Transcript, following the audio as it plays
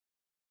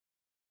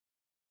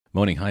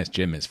Morning, hi, it's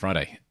Jim. It's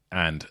Friday.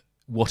 And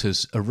what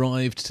has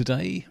arrived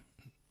today?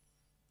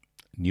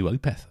 New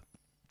Opeth.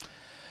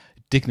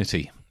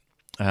 Dignity.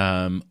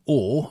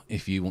 Or,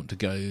 if you want to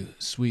go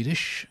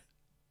Swedish,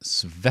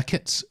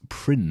 Svekets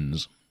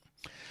Prins.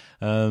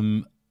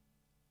 I've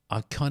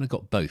kind of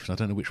got both, and I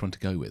don't know which one to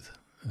go with.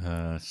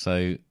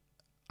 So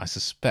I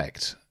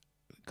suspect,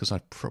 because I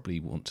probably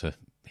want to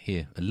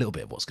hear a little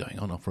bit of what's going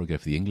on, I'll probably go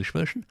for the English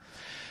version.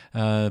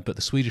 But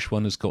the Swedish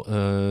one has got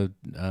a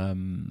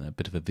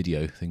bit of a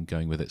video thing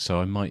going with it, so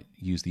I might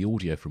use the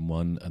audio from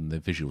one and the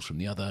visuals from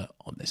the other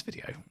on this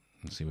video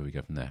and see where we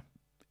go from there.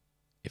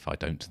 If I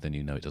don't, then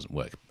you know it doesn't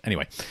work.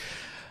 Anyway,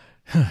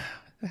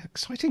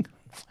 exciting.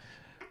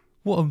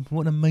 What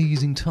an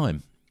amazing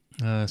time.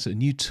 So a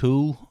new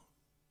Tool,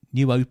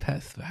 new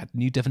Opeth, had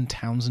new Devon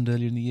Townsend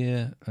earlier in the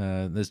year.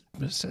 There's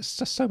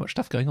just so much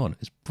stuff going on.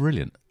 It's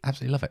brilliant.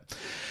 Absolutely love it.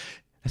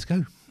 Let's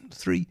go.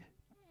 3,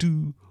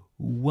 2,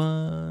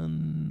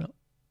 1.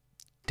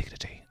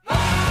 Dignity.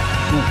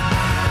 Ooh.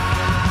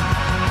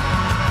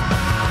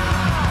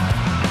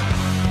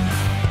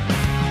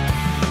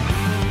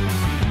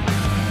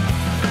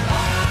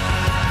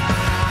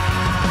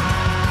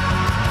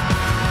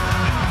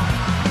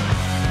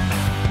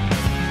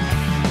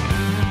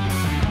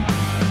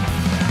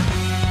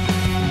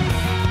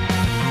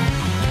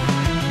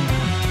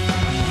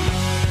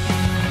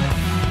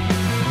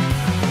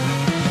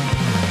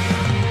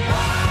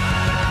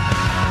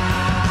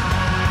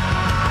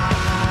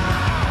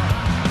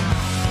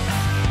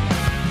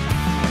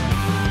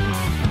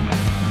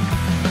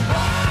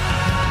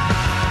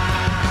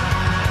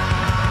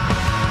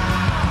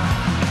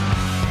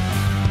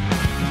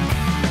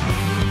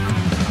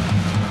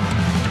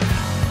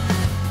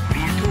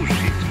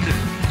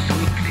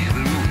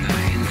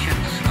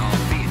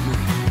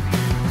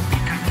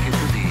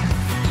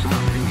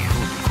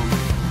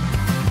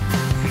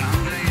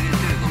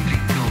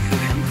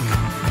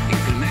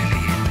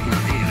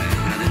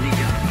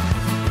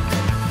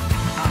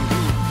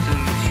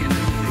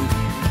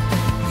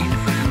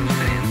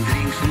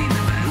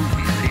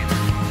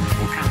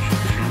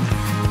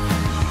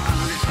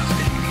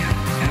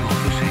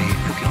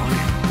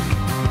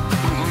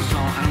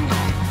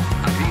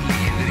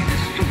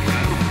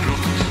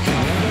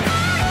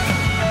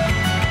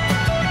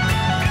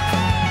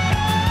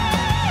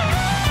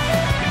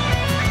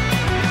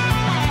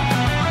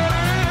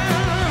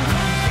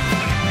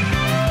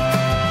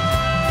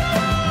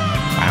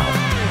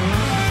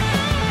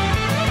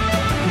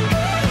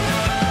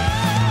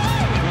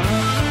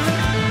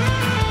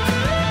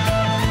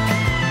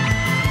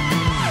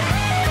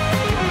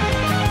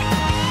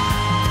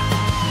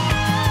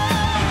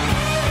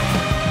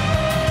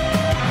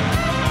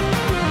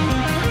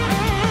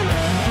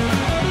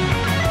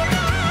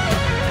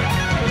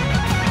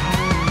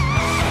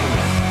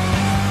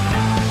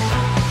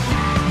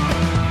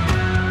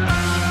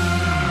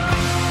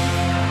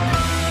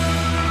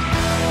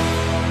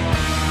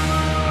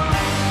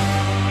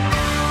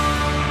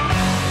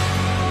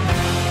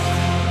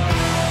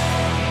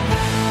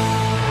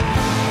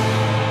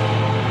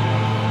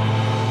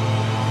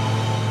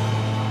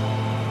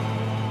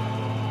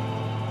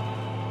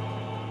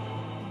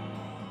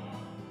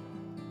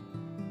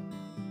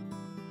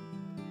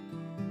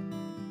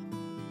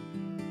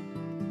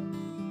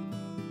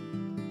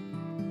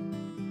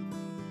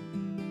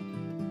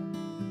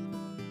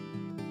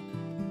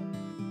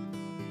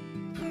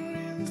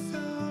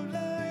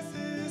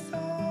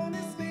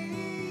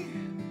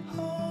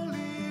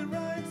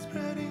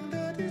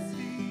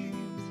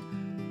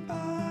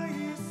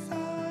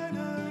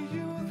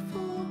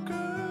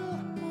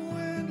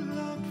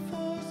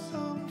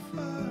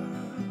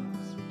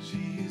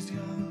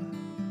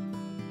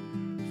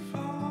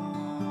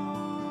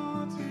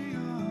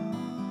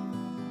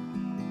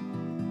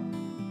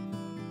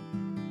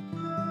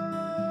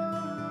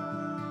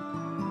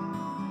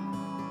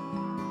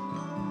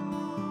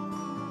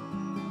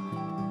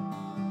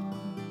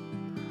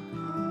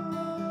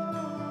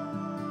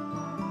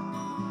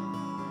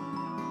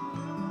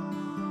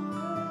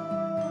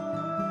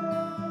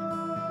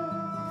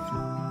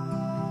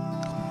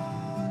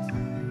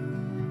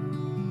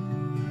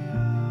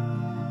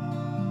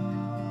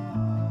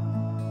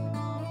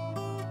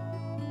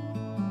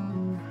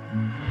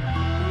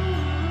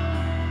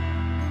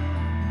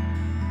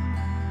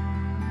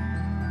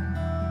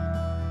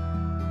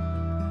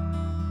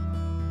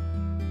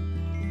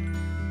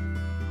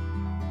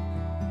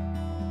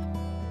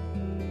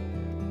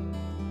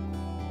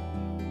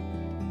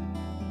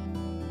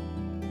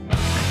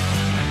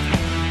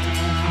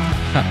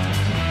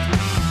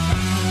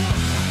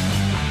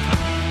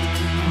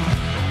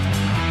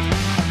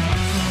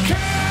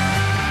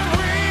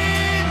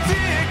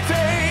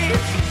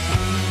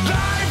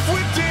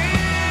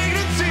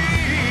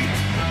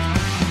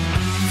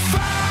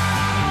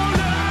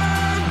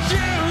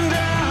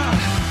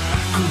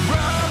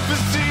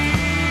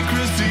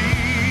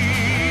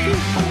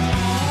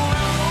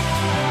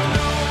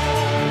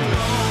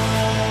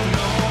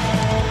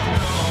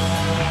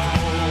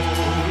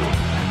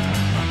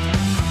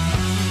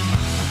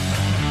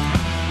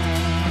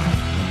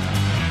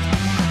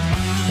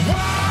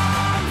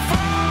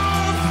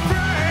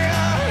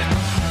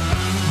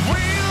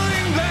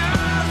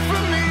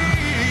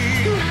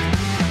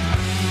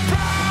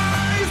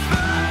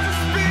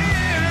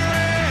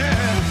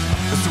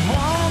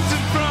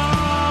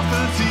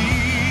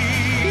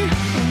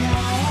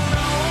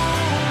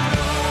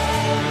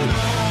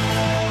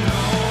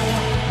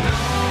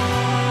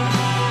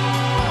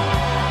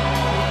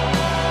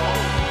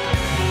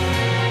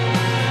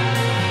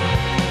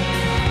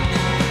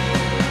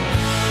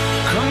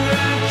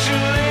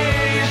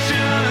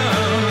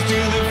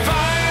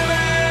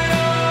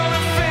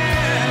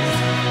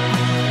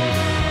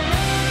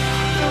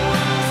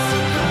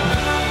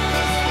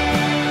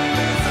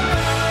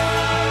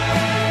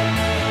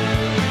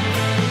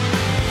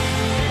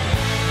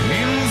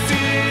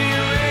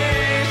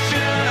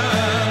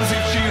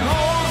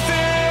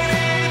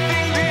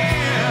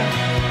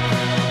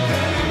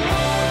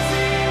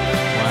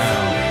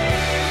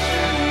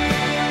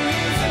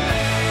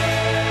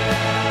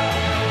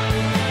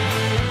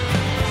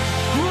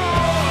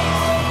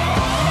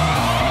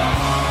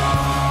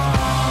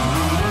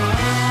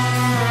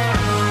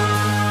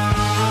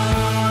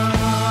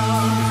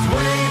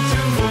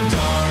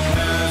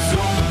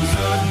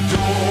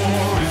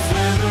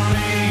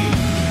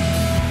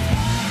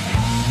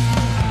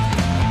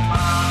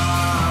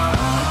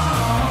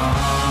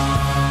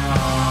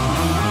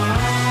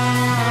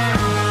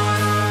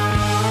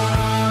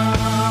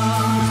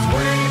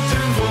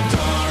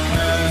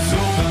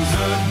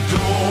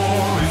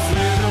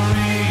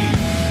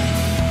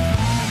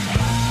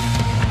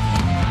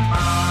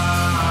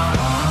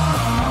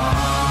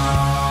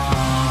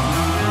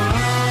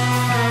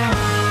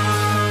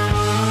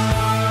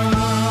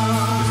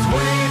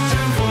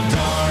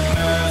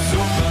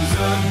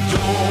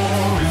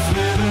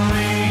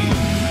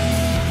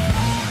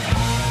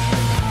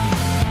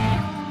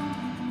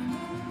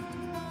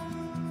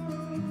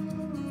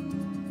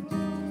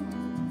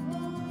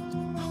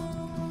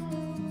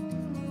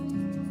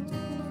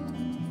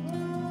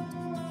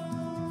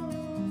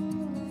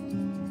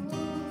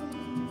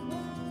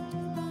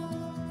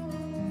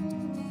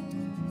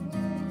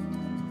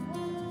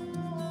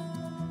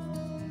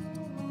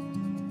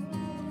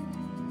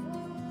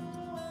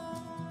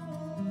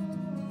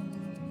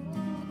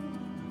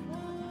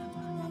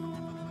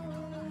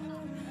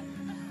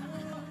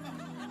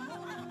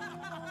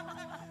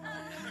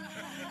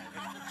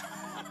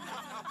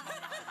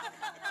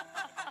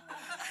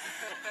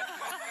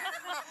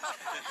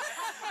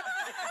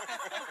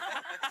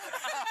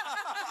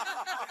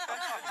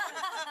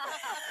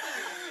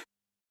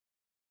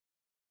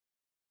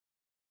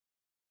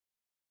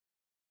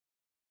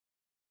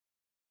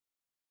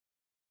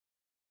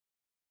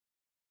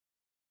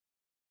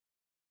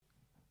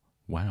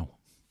 Wow.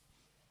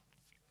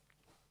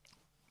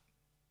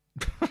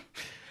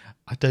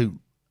 I don't.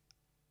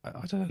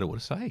 I don't know what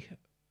to say.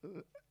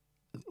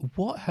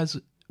 What has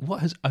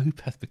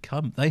Opeth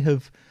become? They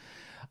have.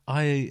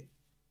 I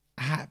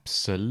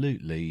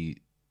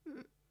absolutely.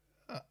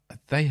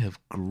 They have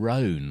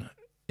grown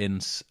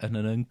in an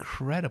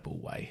incredible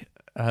way.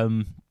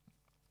 To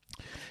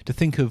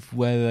think of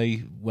where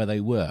they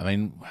were. I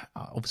mean,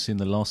 obviously in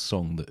the last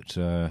song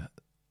that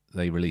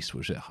they released,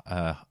 which was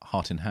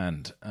Heart in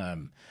Hand,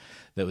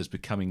 that was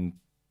becoming.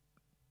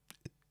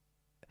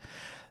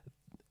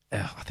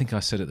 I think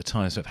I said at the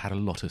time, sort of had a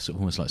lot of sort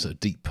of almost like sort of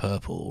Deep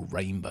Purple,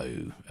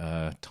 rainbow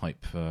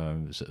type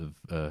sort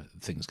of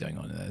things going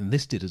on, and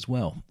this did as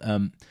well.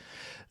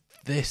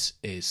 This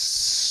is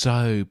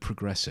so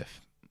progressive.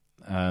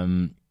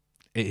 It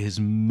has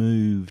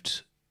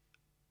moved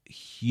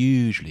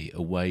hugely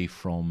away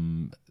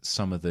from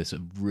some of the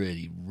sort of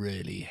really,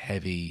 really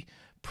heavy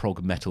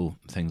prog metal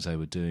things they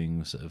were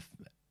doing sort of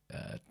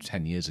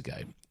 10 years ago.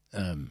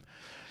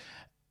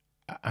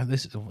 And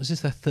was this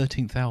their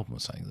 13th album or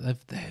something?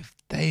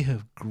 They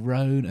have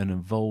grown and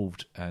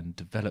evolved and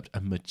developed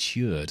and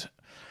matured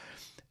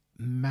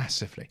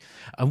massively.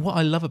 And what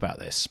I love about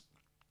this,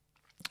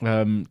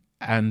 and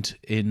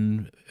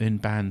in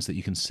bands that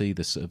you can see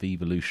this sort of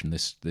evolution,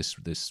 this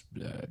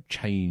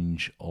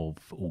change of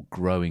or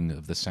growing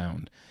of the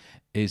sound,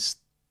 is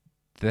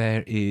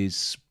there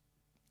is,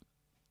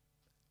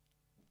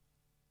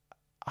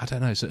 I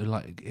don't know, sort of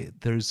like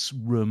there's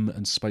room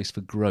and space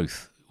for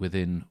growth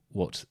within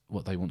what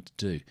they want to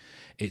do.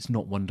 It's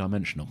not one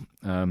dimensional.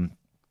 And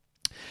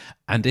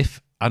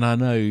I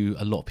know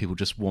a lot of people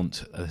just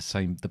want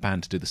the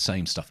band to do the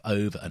same stuff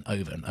over and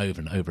over and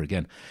over and over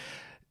again.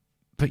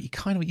 But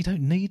you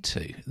don't need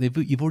to.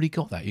 You've already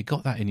got that. You've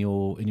got that in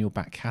your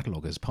back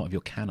catalogue as part of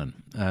your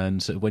canon.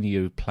 And so when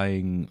you're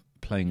playing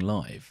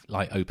live,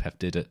 like Opeth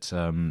did at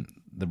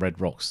the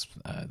Red Rocks,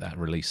 that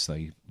release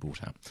they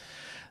brought out,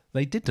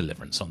 they did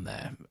Deliverance on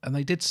there, and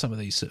they did some of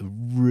these sort of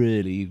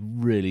really,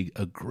 really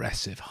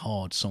aggressive,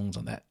 hard songs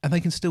on there, and they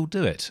can still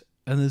do it.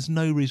 And there's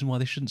no reason why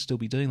they shouldn't still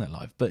be doing that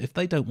live. But if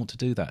they don't want to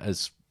do that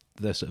as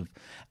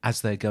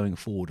they're going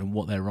forward and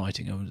what they're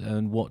writing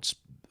and what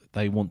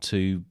they want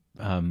to,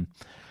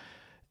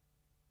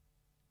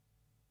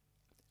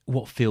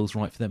 what feels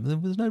right for them,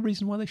 then there's no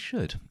reason why they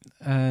should.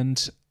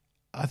 And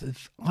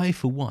I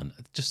for one,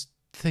 just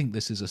think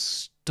this is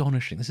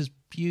astonishing. This is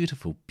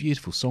beautiful,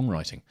 beautiful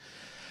songwriting.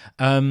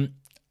 And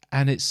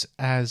it's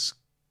as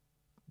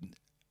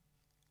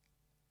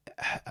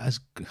I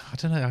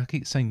don't know, I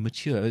keep saying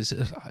mature. It's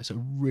a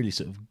really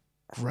sort of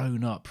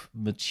grown up,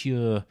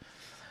 mature,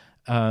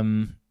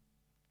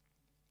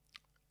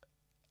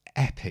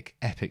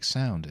 epic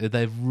sound.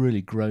 They've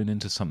really grown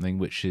into something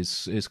which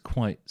is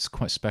quite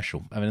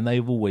special. I mean,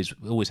 they've always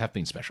have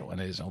been special,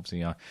 and it is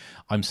obviously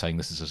I'm saying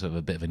this is a sort of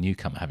a bit of a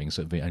newcomer, having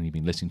sort of only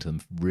been listening to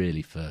them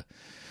really for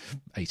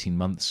 18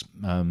 months.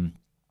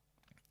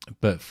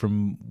 But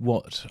from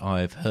what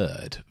I've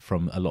heard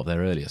from a lot of their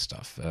earlier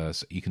stuff,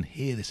 so you can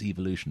hear this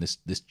evolution,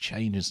 this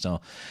change in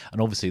style,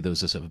 and obviously there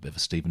was a sort of a bit of a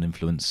Stephen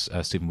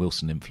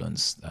Wilson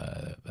influence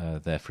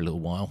there for a little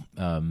while,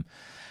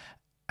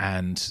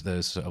 and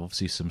there's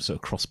obviously some sort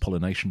of cross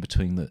pollination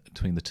between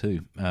the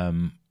two.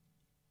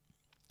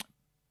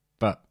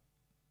 But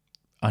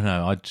I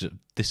know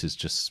this is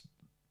just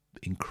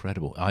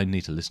incredible. I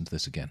need to listen to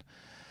this again.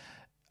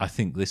 I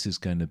think this is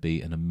going to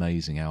be an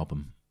amazing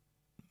album.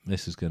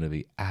 This is going to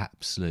be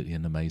absolutely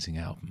an amazing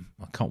album.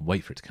 I can't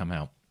wait for it to come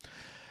out.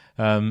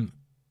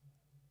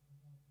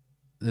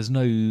 There's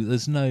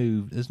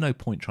no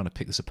point trying to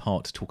pick this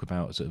apart to talk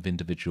about sort of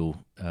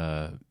individual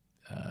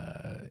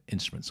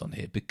instruments on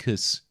here,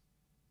 because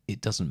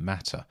it doesn't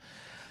matter.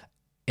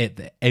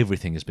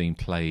 Everything is being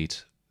played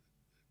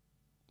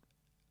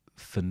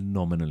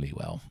phenomenally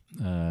well,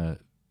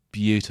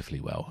 beautifully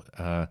well.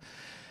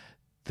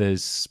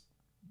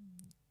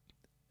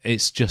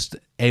 It's just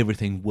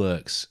everything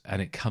works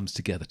and it comes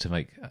together to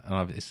make.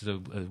 This is a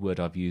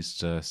word I've used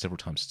several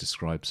times to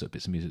describe sort of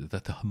bits of music.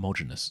 The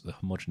homogeneous,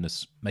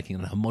 making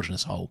an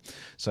homogeneous whole.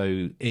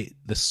 So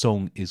the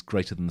song is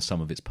greater than the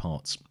sum of its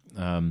parts,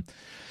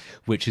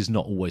 which is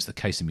not always the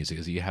case in music.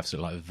 As you have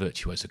sort of like a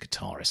virtuoso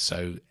guitarist,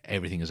 so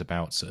everything is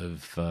about sort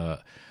of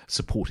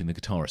supporting the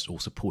guitarist or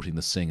supporting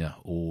the singer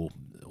or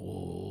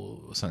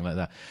something like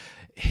that.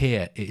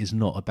 Here, it is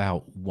not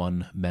about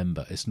one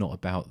member. It's not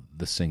about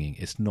the singing.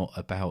 It's not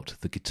about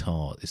the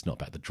guitar. It's not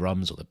about the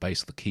drums or the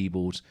bass or the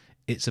keyboards.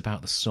 It's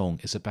about the song.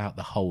 It's about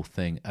the whole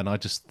thing. And I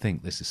just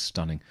think this is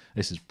stunning.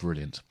 This is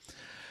brilliant.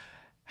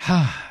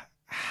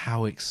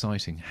 How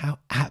exciting. How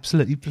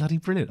absolutely bloody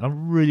brilliant.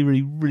 I'm really,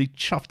 really, really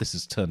chuffed this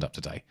has turned up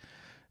today.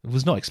 I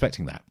was not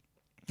expecting that.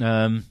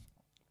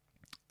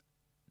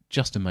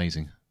 Just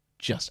amazing.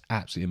 Just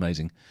absolutely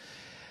amazing.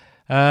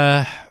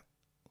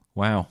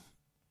 Wow.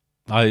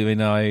 I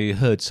mean, I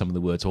heard some of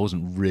the words. I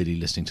wasn't really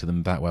listening to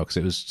them that well because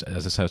it was,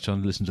 as I said, I was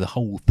trying to listen to the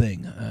whole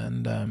thing,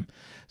 and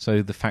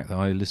so the fact that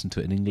I listened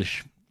to it in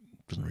English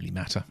doesn't really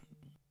matter.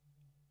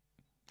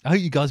 I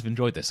hope you guys have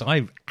enjoyed this.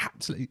 I'm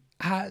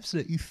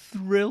absolutely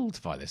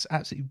thrilled by this.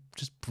 Absolutely,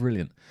 just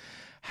brilliant.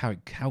 How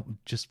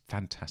just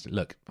fantastic.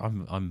 Look,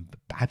 I'm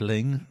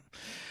babbling.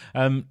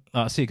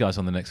 I'll see you guys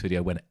on the next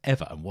video,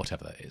 whenever and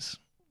whatever that is.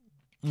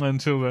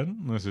 Until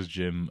then, this is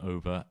Jim,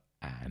 over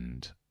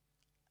and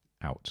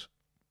out.